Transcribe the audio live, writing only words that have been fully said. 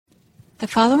The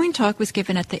following talk was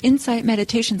given at the Insight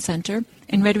Meditation Center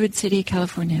in Redwood City,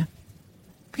 California.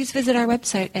 Please visit our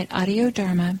website at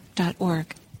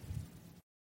audiodharma.org.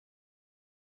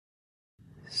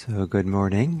 So good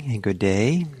morning and good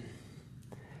day.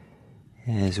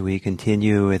 As we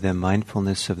continue with the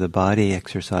mindfulness of the body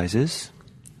exercises.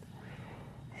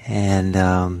 And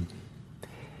good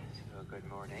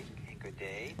morning and good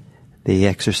day. The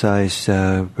exercise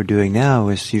we're doing now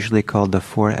is usually called the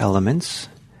Four Elements.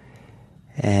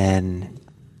 And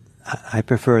I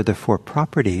prefer the four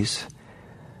properties,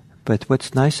 but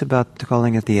what's nice about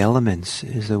calling it the elements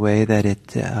is the way that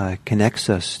it connects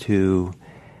us to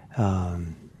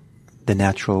the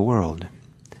natural world.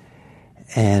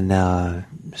 And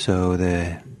so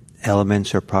the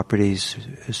elements are properties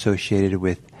associated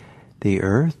with the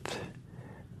earth,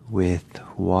 with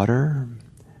water,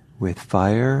 with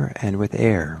fire, and with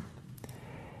air.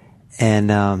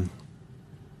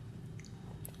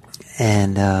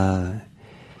 And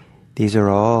these are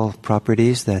all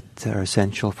properties that are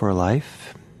essential for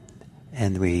life,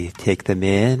 and we take them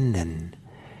in,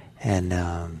 and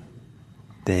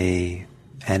they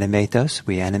animate us.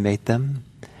 We animate them,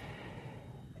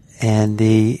 and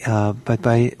but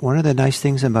by one of the nice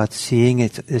things about seeing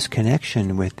this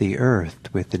connection with the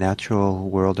earth, with the natural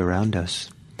world around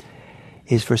us,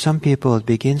 is for some people it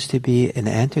begins to be an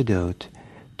antidote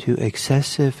to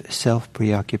excessive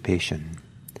self-preoccupation.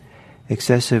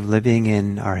 Excessive living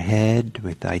in our head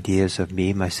with ideas of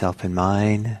me, myself, and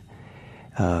mine,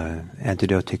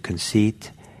 antidote to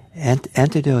conceit,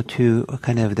 antidote to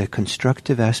kind of the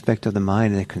constructive aspect of the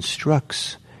mind that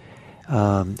constructs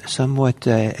somewhat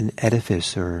an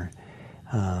edifice or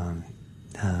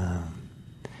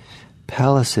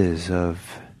palaces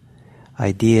of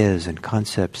ideas and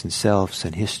concepts and selves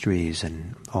and histories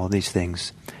and all these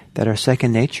things that are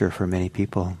second nature for many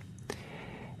people.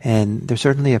 And there's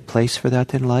certainly a place for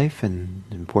that in life, and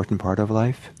an important part of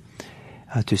life,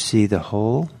 to see the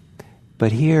whole.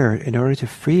 But here, in order to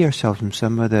free ourselves from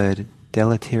some of the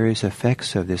deleterious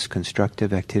effects of this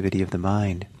constructive activity of the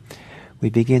mind, we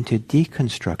begin to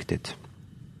deconstruct it.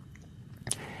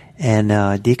 And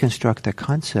deconstruct the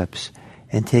concepts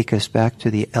and take us back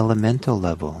to the elemental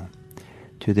level,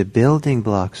 to the building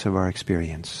blocks of our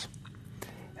experience,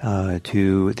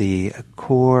 to the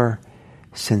core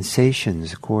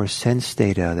sensations, core sense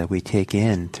data that we take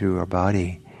in through our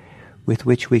body, with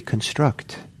which we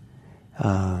construct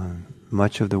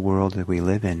much of the world that we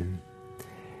live in.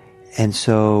 And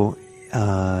so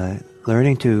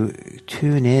learning to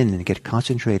tune in and get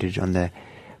concentrated on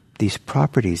these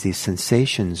properties, these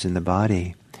sensations in the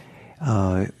body,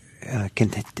 can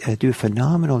do a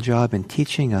phenomenal job in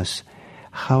teaching us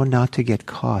how not to get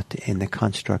caught in the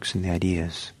constructs and the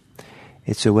ideas.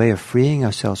 It's a way of freeing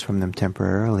ourselves from them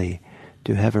temporarily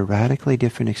to have a radically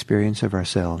different experience of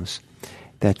ourselves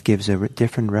that gives a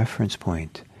different reference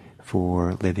point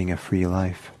for living a free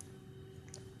life.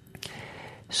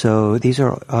 So these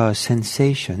are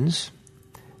sensations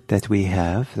that we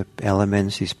have. The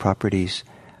elements, these properties,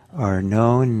 are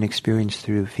known and experienced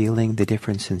through feeling the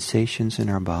different sensations in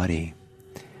our body.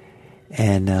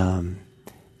 And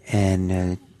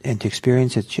to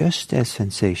experience it just as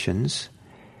sensations,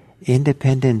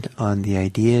 independent on the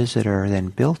ideas that are then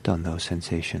built on those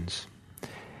sensations.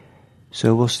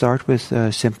 So we'll start with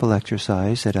a simple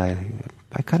exercise that I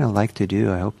kind of like to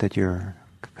do. I hope that you're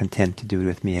content to do it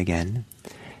with me again.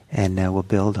 And we'll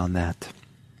build on that.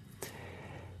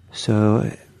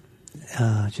 So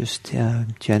just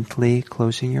gently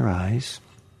closing your eyes.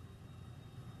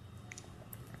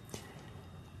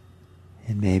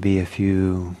 And maybe a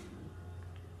few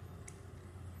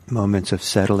moments of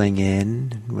settling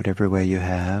in, whatever way you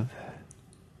have.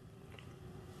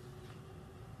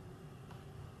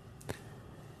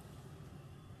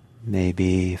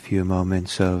 Maybe a few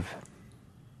moments of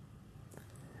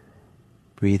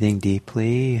breathing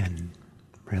deeply and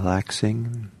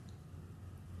relaxing.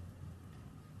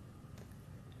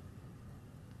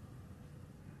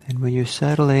 And when you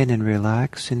settle in and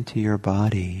relax into your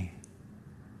body,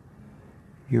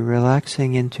 you're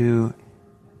relaxing into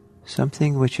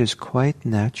something which is quite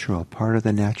natural, part of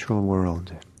the natural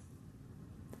world.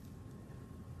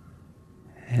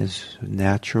 As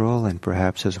natural and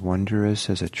perhaps as wondrous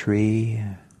as a tree,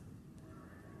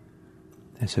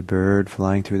 as a bird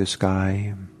flying through the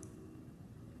sky.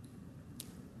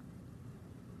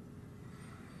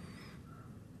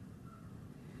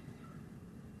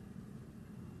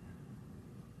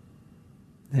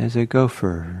 As a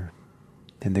gopher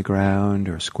in the ground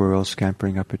or a squirrel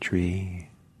scampering up a tree.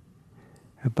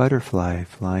 A butterfly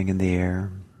flying in the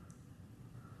air,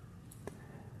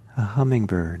 a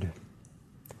hummingbird,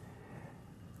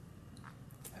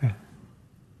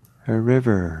 a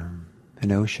river,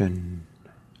 an ocean,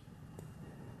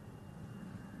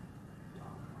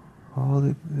 all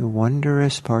the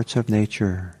wondrous parts of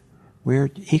nature.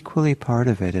 We're equally part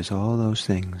of it as all those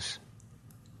things.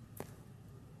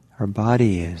 Our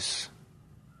body is.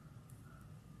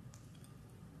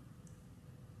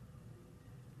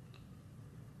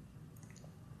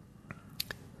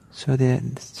 So to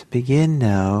begin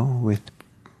now with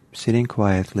sitting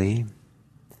quietly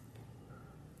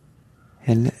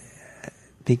and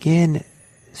begin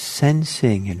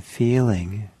sensing and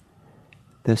feeling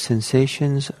the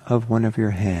sensations of one of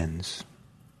your hands.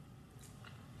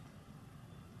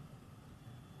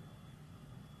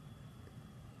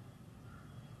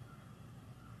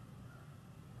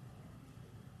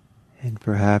 And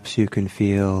perhaps you can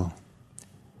feel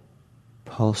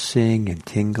pulsing and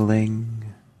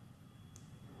tingling.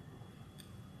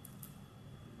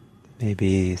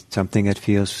 Maybe something that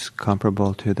feels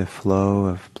comparable to the flow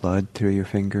of blood through your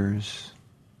fingers.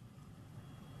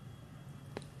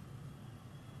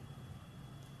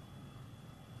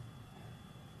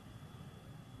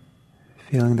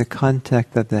 Feeling the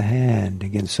contact of the hand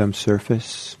against some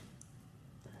surface,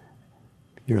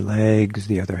 your legs,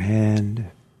 the other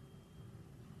hand.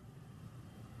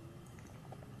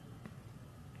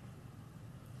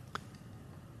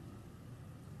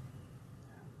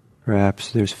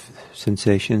 Perhaps there's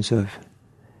sensations of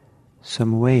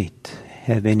some weight,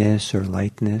 heaviness or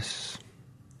lightness,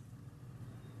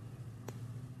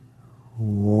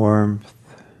 warmth,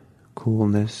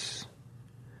 coolness,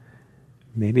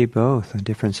 maybe both on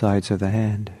different sides of the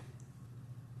hand.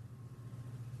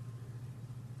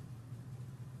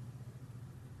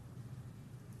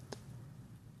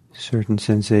 Certain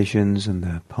sensations in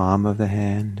the palm of the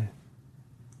hand,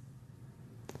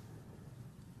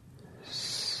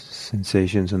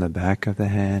 sensations on the back of the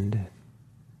hand,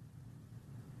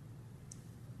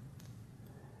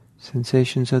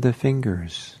 sensations of the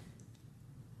fingers.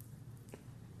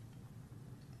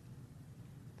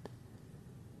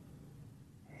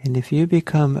 And if you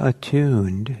become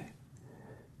attuned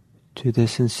to the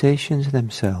sensations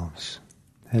themselves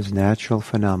as natural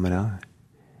phenomena,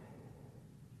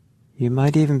 you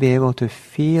might even be able to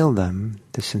feel them,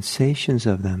 the sensations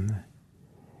of them,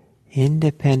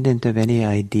 independent of any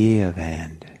idea of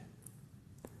hand.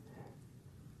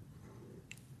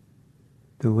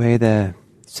 The way the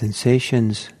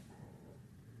sensations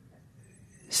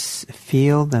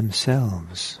feel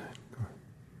themselves,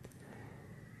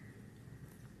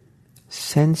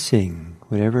 sensing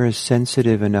whatever is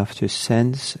sensitive enough to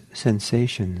sense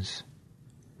sensations,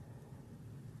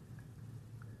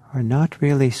 are not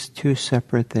really two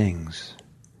separate things.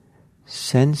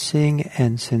 Sensing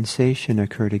and sensation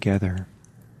occur together.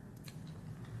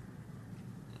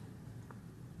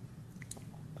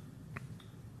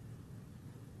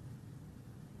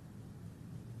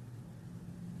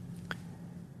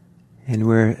 And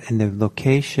we're in the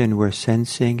location where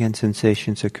sensing and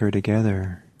sensations occur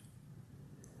together.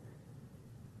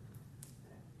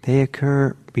 They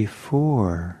occur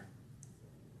before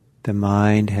the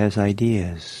mind has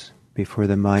ideas, before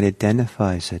the mind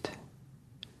identifies it.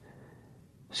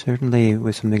 Certainly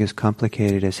with something as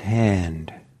complicated as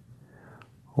hand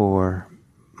or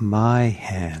my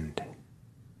hand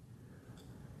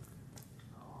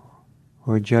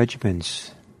or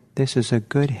judgments. This is a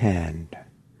good hand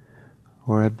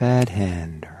or a bad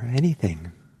hand or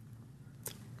anything.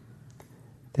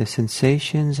 The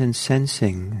sensations and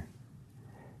sensing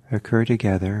occur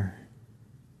together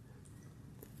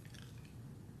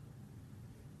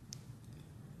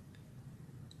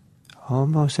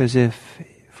almost as if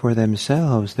for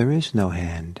themselves there is no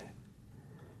hand.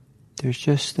 There's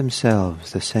just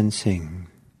themselves, the sensing,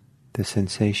 the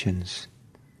sensations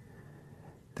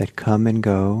that come and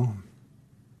go,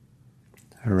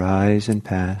 arise and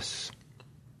pass.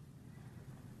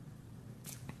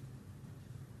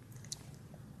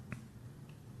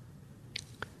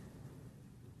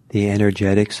 The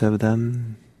energetics of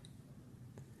them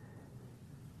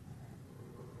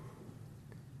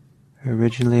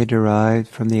originally derived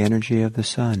from the energy of the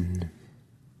sun.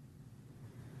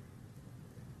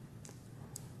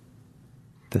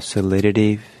 The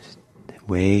solidity,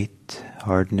 weight,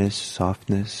 hardness,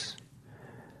 softness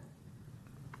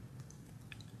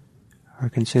are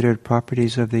considered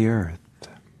properties of the earth.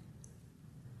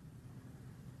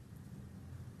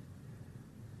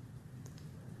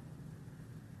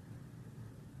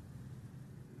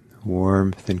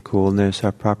 Warmth and coolness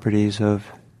are properties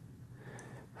of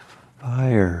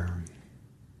fire.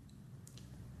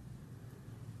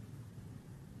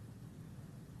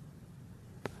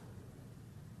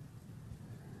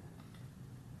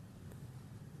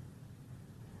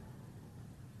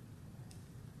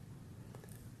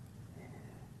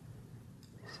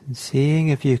 And seeing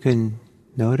if you can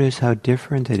notice how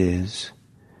different it is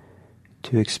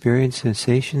to experience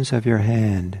sensations of your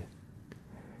hand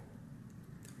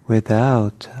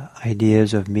without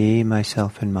ideas of me,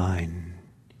 myself, and mine.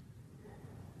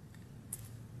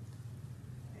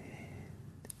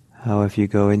 How if you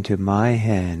go into my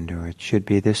hand, or it should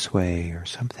be this way, or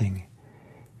something,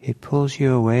 it pulls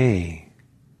you away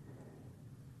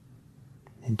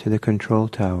into the control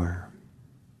tower.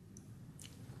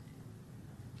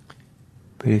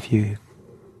 But if you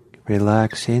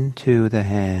relax into the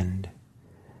hand,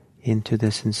 into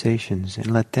the sensations,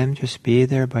 and let them just be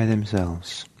there by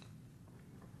themselves.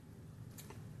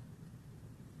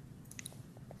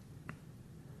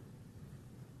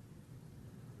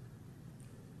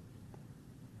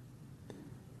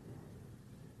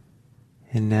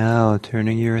 And now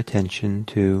turning your attention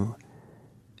to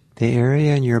the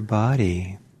area in your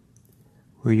body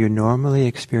where you normally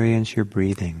experience your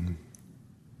breathing.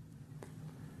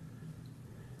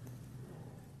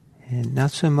 And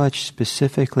not so much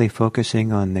specifically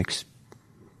focusing on the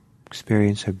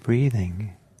experience of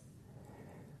breathing,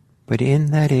 but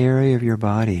in that area of your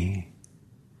body,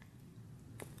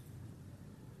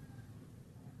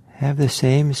 have the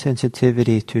same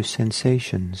sensitivity to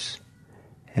sensations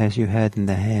as you had in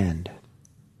the hand.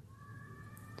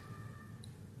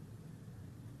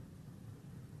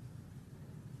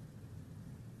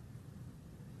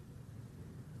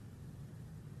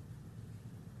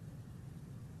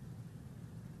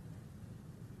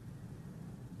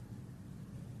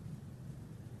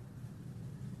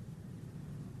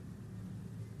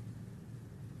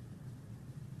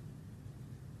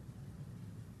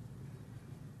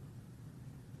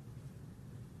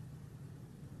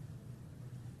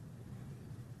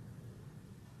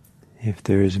 If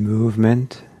there is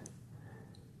movement,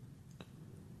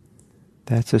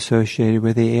 that's associated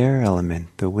with the air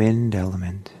element, the wind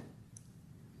element.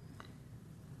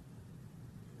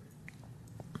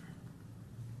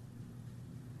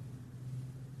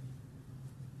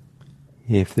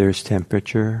 If there's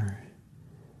temperature,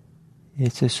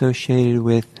 it's associated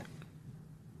with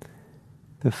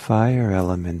the fire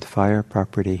element, fire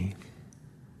property.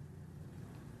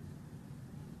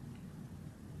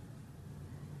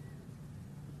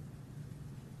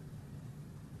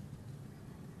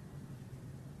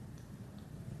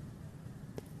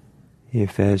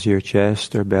 If as your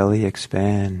chest or belly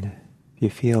expand, you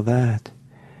feel that,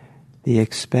 the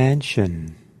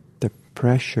expansion, the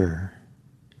pressure,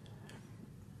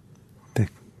 the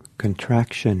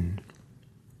contraction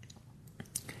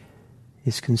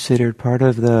is considered part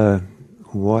of the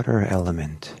water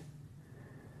element.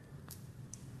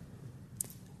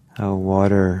 How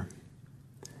water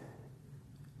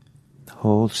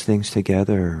holds things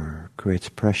together, creates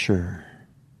pressure.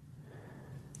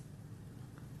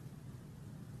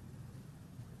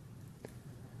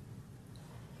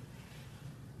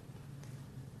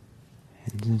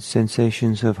 And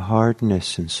sensations of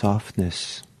hardness and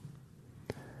softness,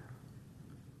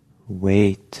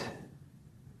 weight,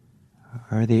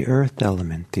 are the earth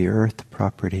element, the earth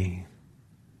property.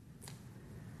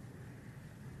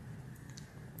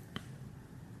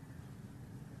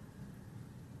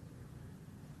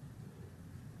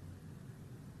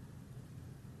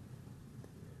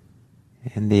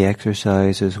 And the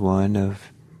exercise is one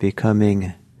of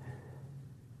becoming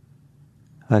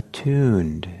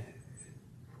attuned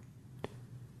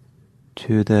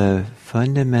to the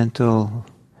fundamental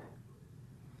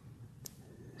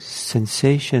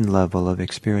sensation level of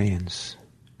experience,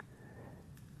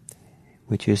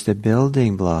 which is the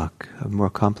building block of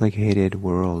more complicated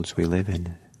worlds we live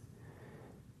in.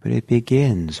 But it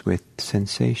begins with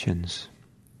sensations.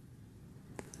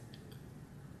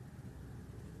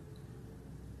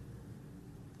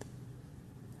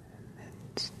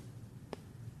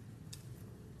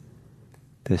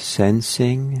 The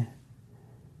sensing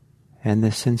and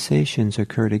the sensations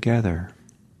occur together.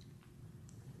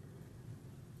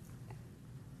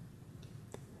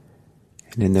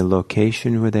 And in the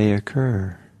location where they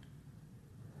occur,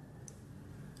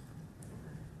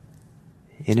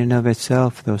 in and of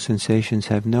itself, those sensations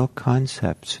have no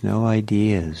concepts, no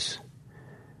ideas,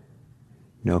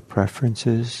 no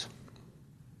preferences.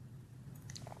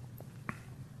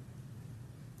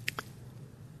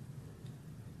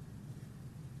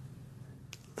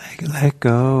 Let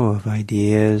go of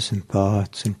ideas and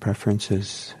thoughts and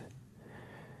preferences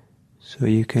so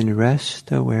you can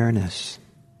rest awareness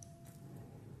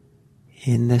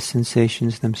in the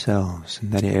sensations themselves,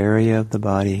 in that area of the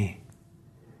body,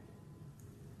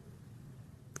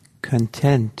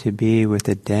 content to be with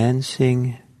the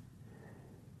dancing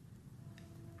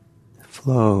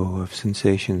flow of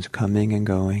sensations coming and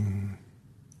going,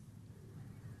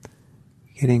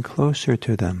 getting closer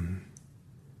to them.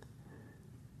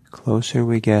 Closer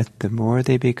we get, the more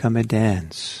they become a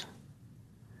dance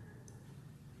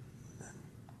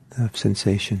of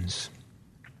sensations,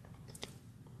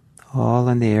 all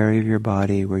in the area of your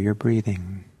body where you're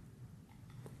breathing.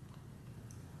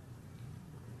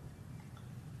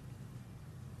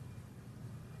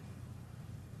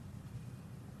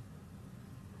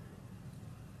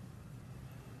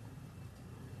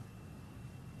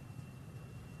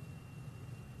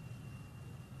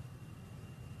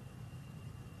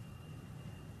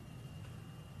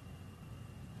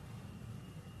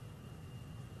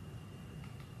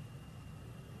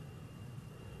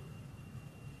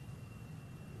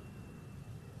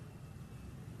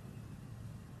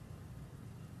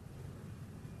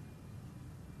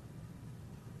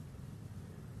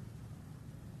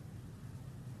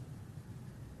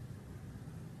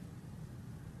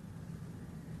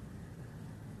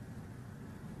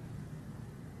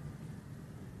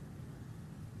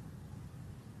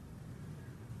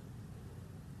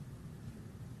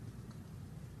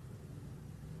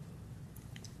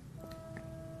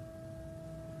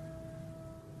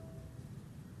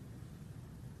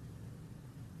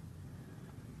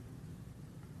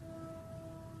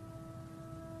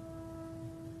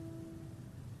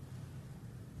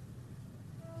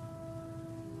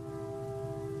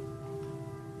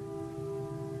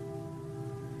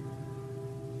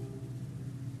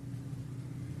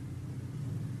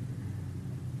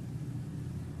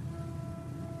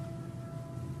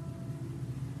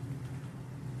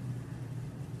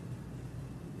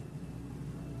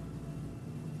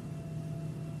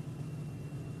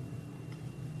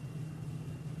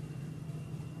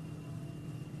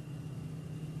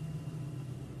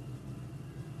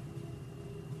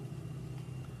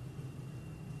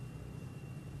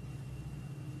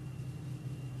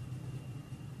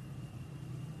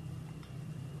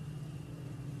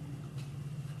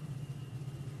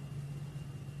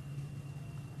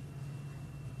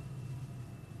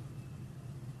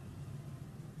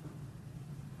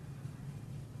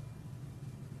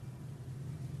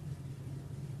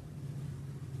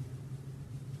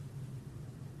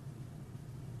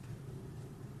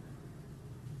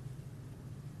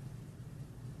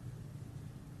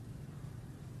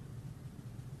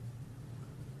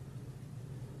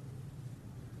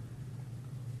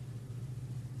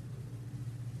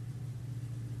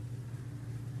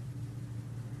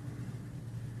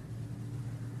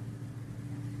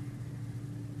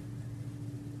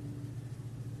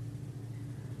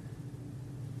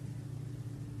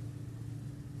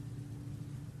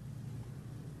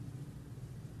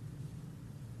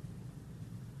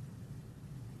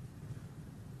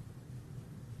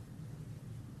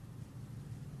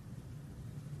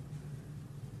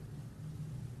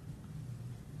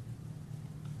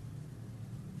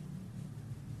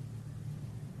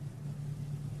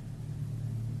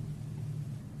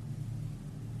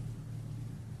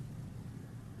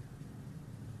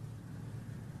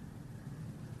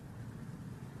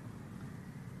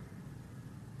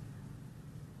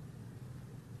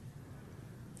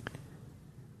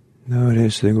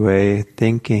 Notice the way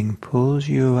thinking pulls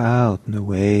you out and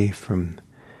away from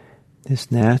this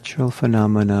natural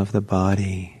phenomena of the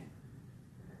body,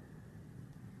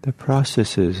 the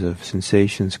processes of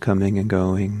sensations coming and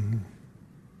going.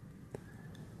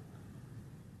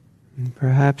 And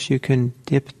perhaps you can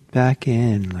dip back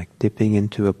in, like dipping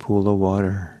into a pool of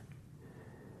water.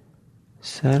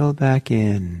 Settle back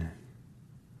in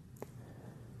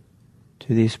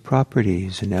to these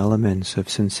properties and elements of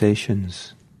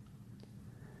sensations.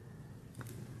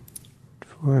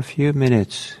 For a few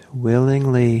minutes,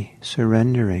 willingly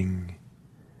surrendering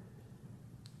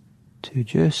to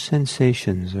just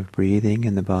sensations of breathing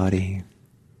in the body,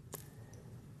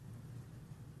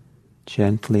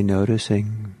 gently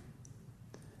noticing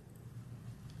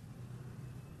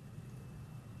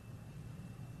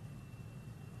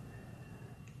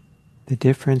the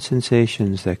different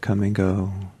sensations that come and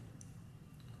go.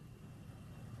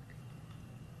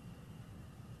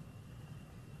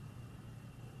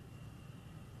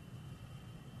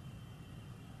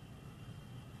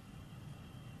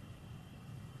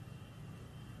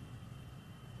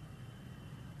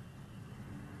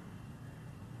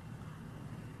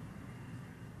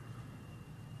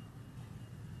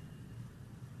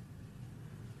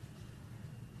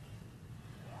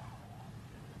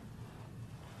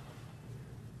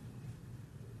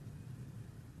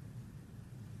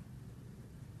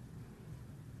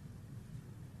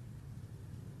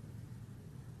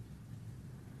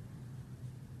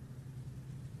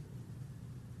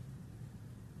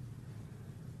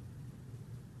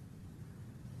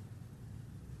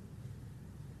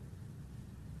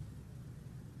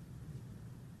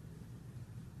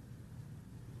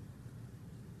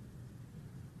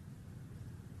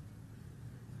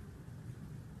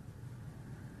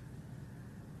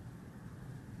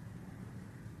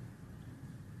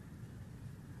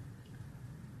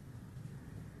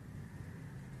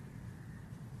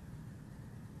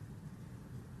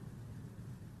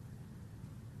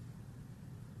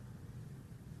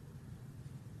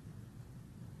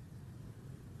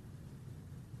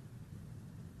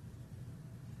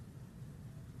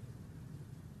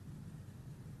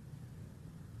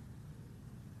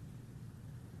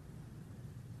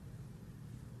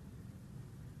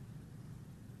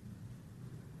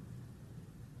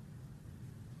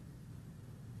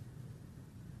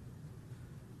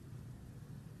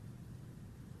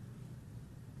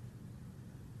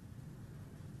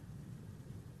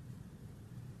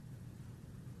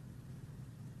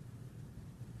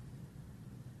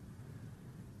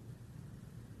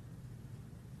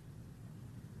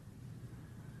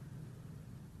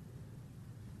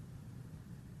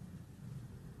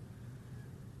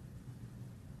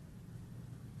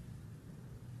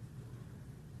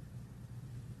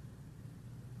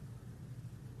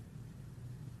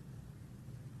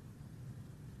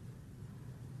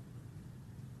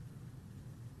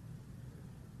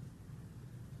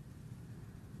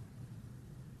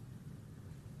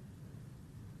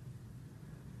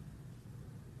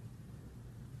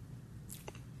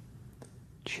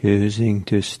 choosing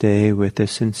to stay with the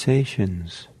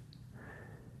sensations,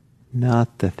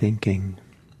 not the thinking.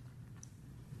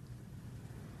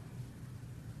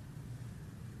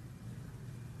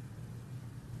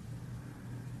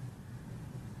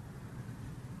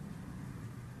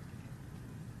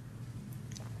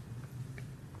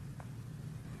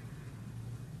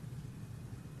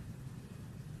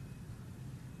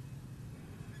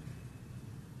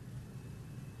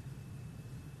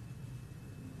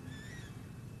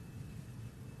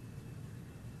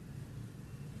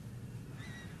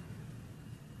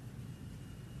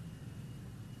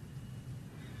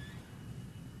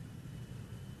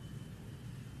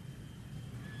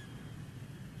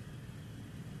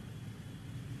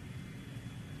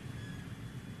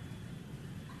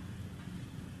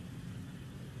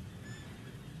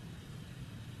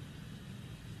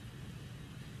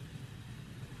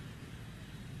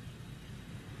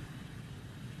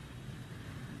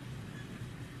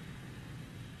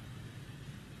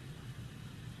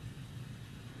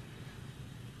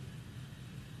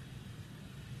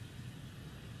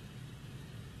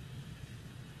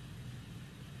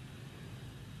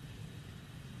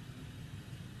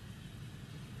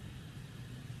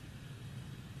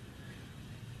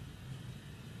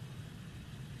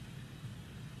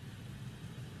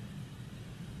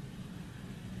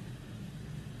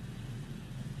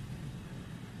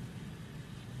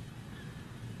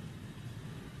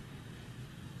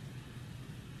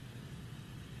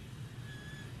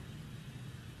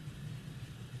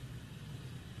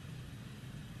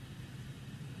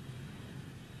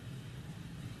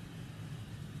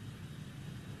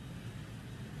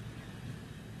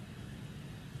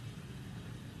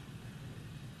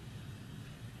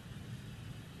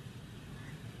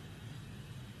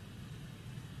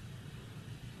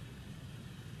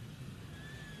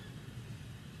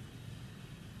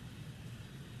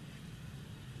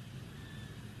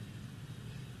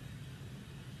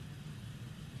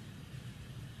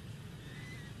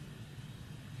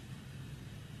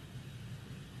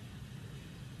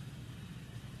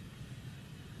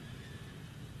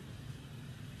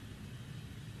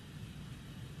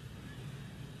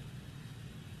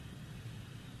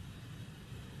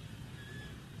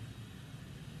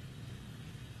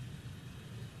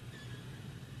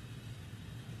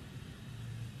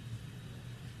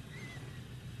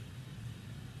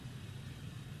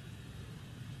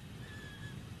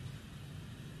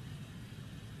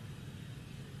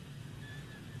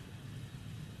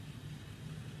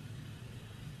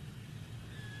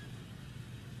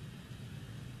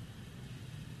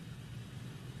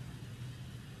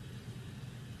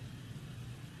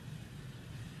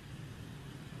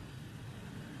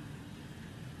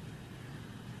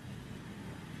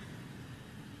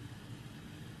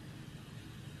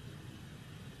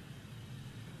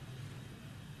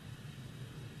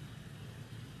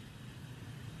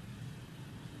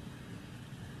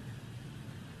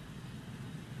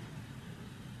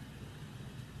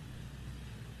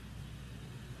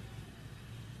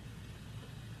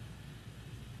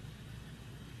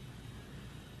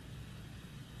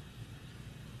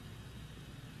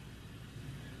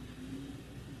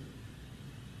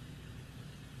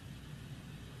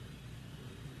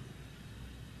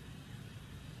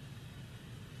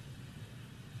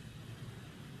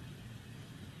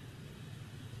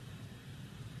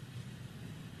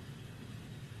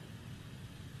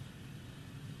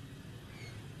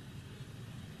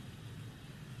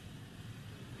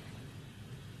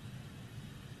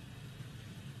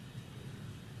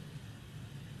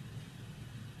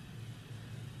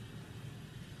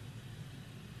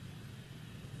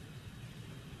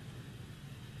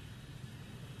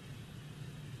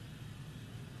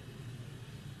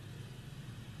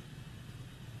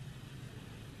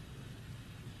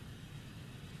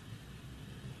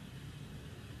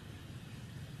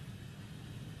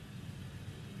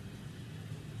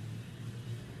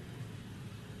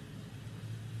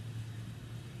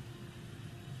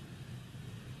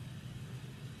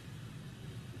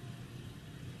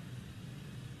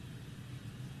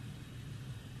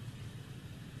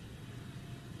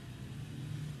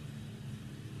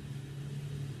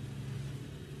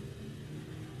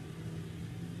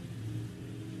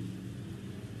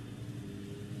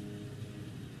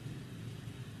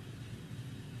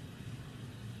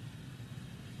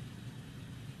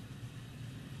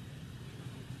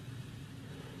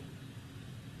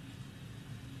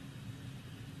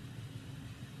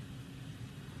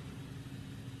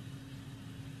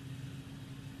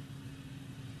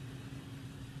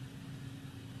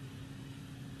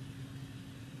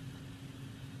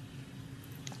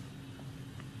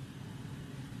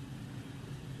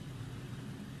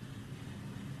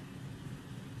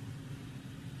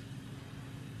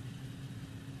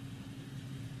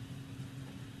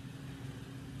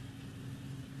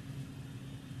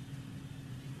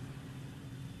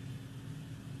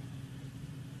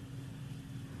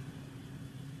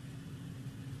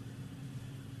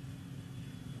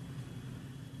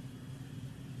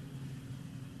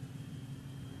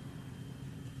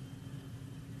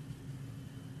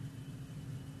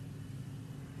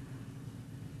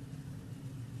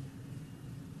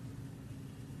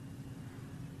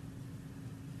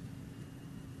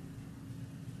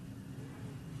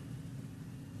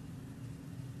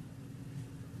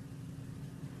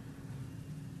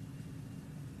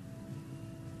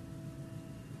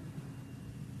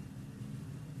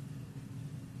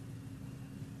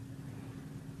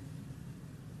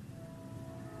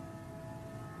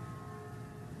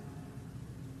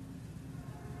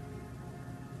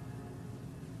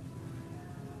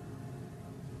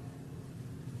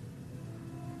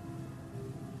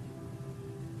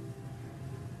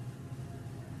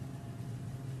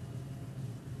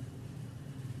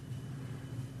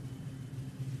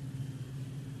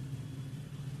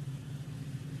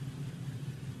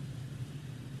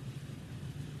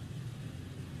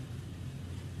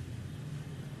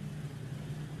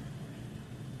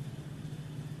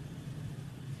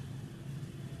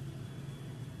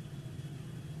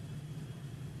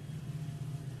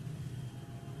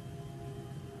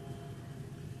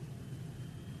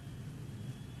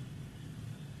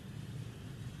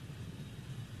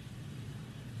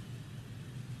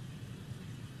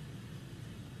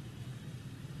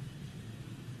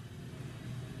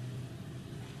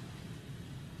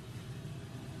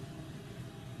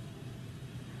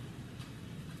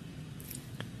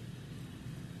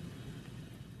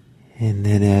 And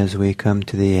then as we come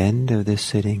to the end of this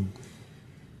sitting,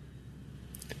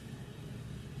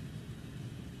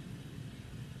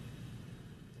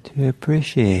 to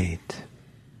appreciate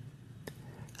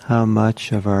how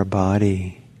much of our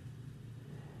body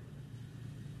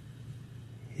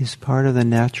is part of the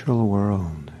natural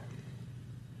world.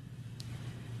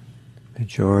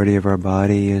 Majority of our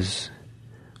body is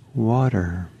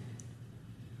water.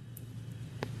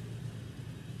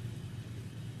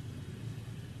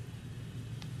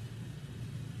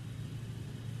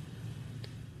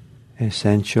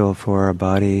 Essential for our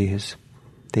body is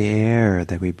the air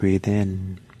that we breathe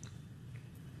in.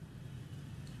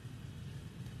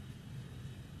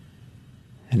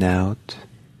 And out.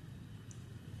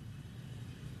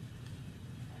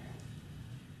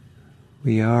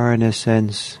 We are, in a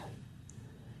sense,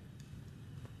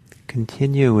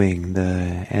 continuing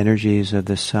the energies of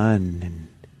the sun and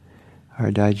our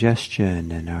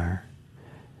digestion and our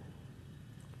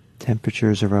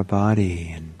temperatures of our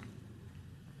body.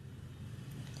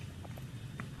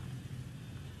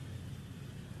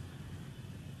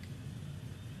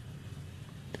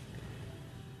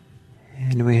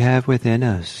 And we have within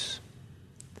us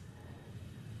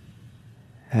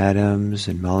atoms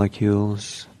and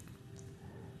molecules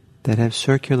that have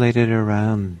circulated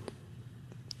around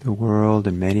the world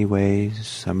in many ways.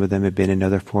 Some of them have been in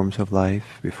other forms of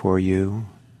life before you.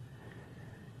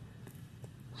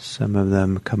 Some of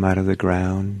them come out of the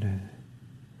ground,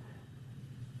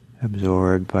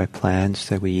 absorbed by plants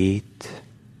that we eat.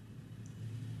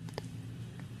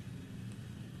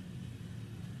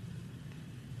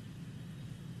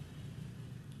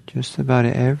 Just about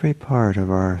every part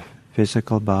of our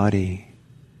physical body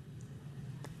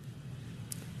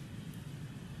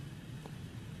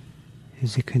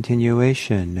is a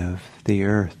continuation of the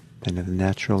earth and of the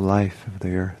natural life of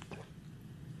the earth.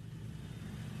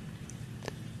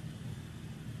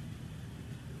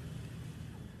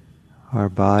 Our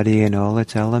body and all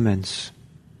its elements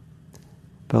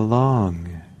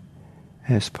belong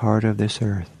as part of this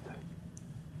earth.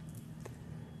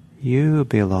 You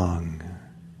belong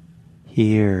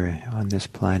here on this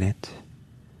planet,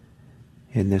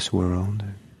 in this world.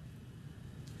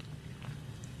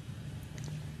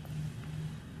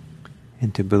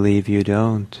 And to believe you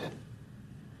don't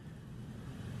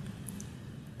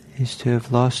is to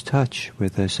have lost touch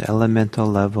with this elemental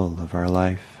level of our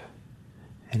life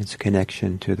and its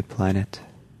connection to the planet.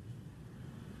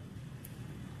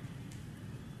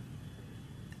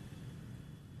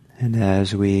 And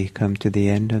as we come to the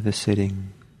end of the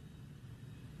sitting,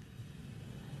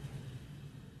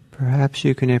 perhaps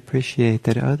you can appreciate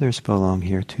that others belong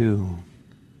here too.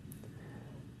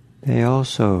 They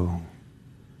also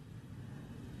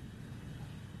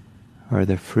are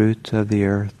the fruit of the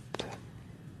earth,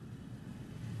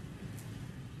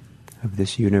 of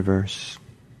this universe,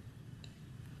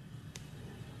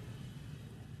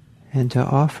 and to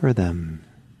offer them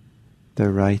the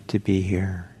right to be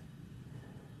here,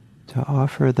 to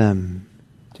offer them,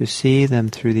 to see them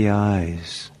through the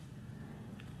eyes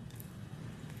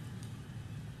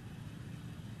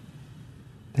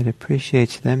that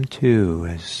appreciates them too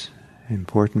as an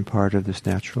important part of this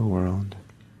natural world.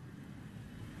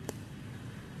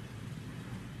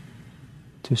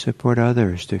 To support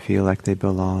others to feel like they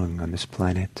belong on this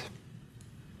planet.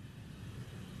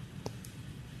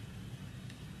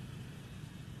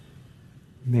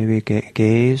 May we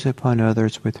gaze upon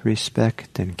others with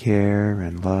respect and care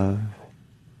and love.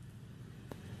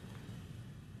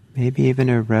 Maybe even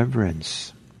a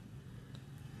reverence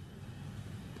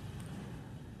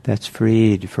that's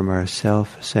freed from our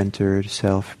self-centered,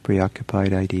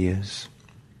 self-preoccupied ideas.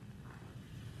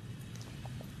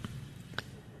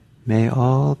 May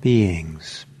all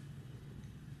beings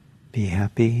be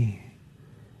happy.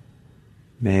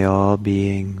 May all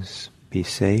beings be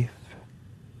safe.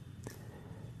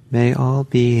 May all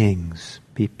beings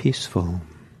be peaceful.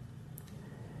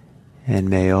 And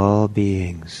may all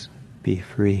beings be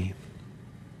free.